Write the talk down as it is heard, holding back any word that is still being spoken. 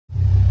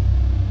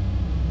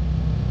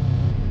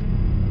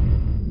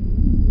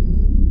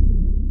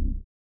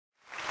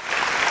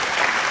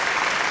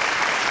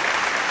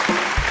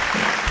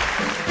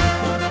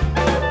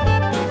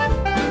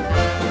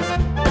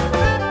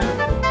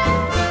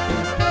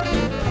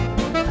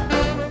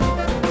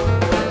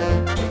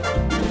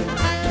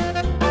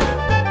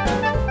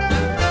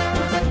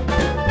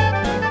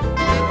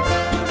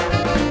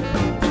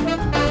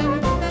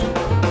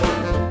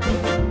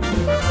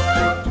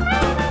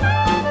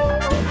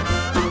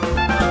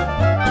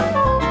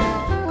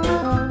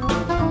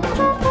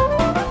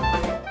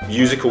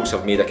musicals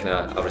have made a kind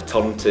of a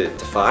return to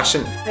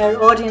fashion.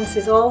 Our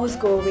audiences always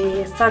go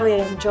away thoroughly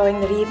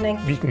enjoying their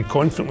evening. We can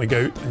confidently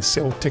go out and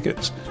sell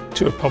tickets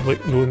to a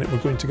public knowing that we're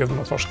going to give them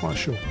a first-class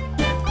show.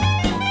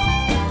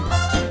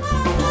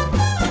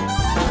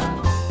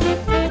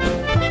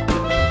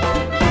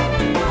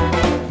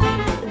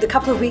 The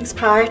couple of weeks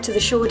prior to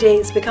the show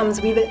dates becomes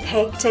a wee bit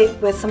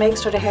hectic with some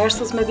extra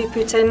rehearsals maybe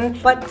put in,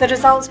 but the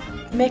results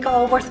make it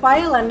all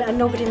worthwhile and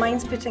nobody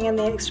minds putting in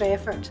the extra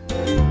effort.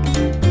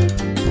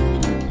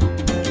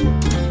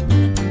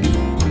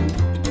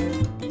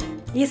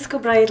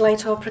 Kilbride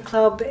Light Opera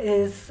Club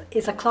is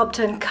a club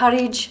to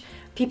encourage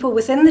people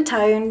within the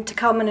town to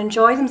come and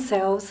enjoy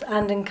themselves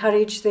and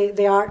encourage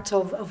the art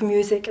of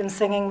music and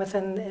singing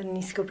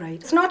within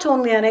Kilbride. It's not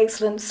only an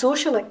excellent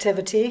social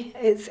activity,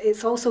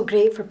 it's also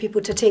great for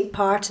people to take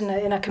part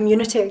in a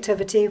community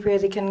activity where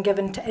they can give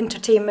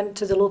entertainment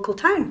to the local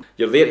town.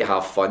 You're there to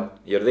have fun,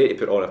 you're there to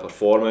put on a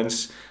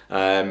performance.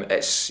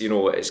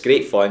 It's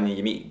great fun,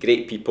 you meet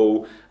great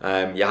people,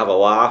 you have a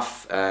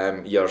laugh,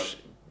 you're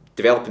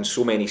developing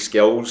so many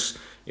skills.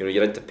 You know,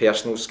 your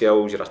interpersonal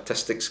skills, your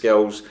artistic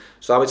skills.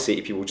 So I would say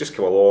to people, just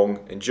come along,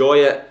 enjoy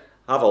it,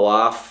 have a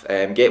laugh,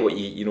 get what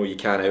you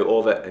can out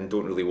of it, and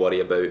don't really worry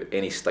about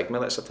any stigma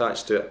that's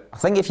attached to it. I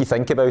think if you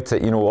think about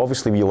it,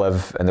 obviously we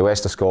live in the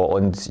west of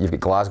Scotland, you've got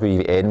Glasgow,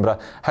 you've got Edinburgh.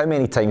 How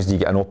many times do you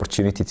get an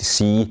opportunity to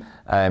see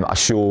a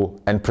show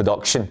in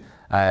production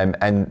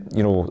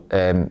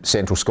in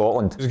central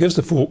Scotland? It gives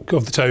the folk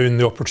of the town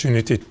the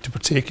opportunity to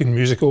partake in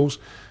musicals.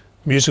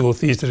 Musical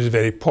theatre is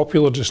very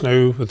popular just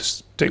now,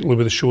 particularly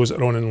with the shows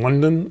that are on in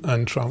London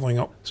and travelling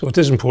up. So it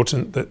is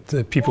important that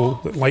the people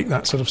that like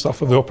that sort of stuff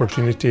have the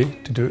opportunity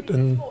to do it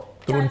in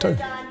their own town.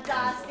 Stay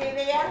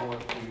there,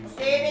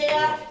 stay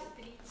there,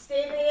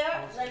 stay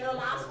there. Then the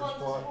last one,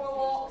 just 4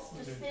 walks,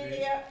 just stay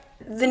there.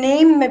 The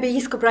name, maybe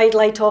Kilbride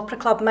Light Opera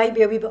Club, might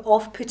be a wee bit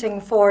off-putting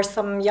for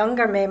some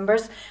younger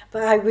members,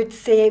 but I would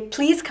say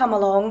please come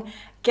along,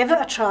 give it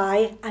a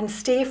try and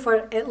stay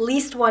for at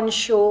least one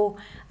show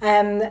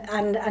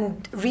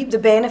and reap the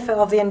benefit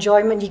of the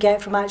enjoyment you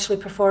get from actually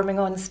performing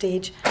on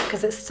stage,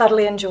 because it's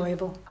thoroughly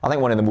enjoyable. I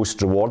think one of the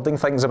most rewarding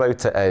things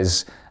about it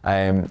is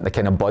the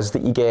kind of buzz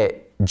that you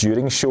get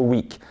during show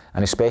week,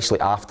 and especially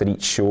after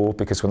each show,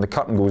 because when the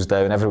curtain goes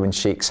down everyone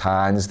shakes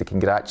hands, they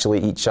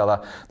congratulate each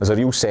other, there's a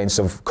real sense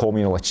of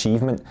communal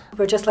achievement.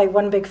 We're just like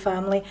one big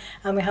family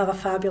and we have a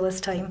fabulous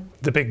time.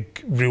 The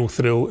big real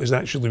thrill is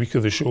actually the week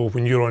of the show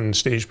when you're on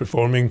stage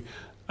performing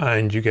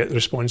and you get the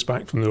response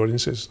back from the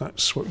audiences.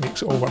 That's what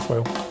makes it all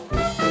worthwhile.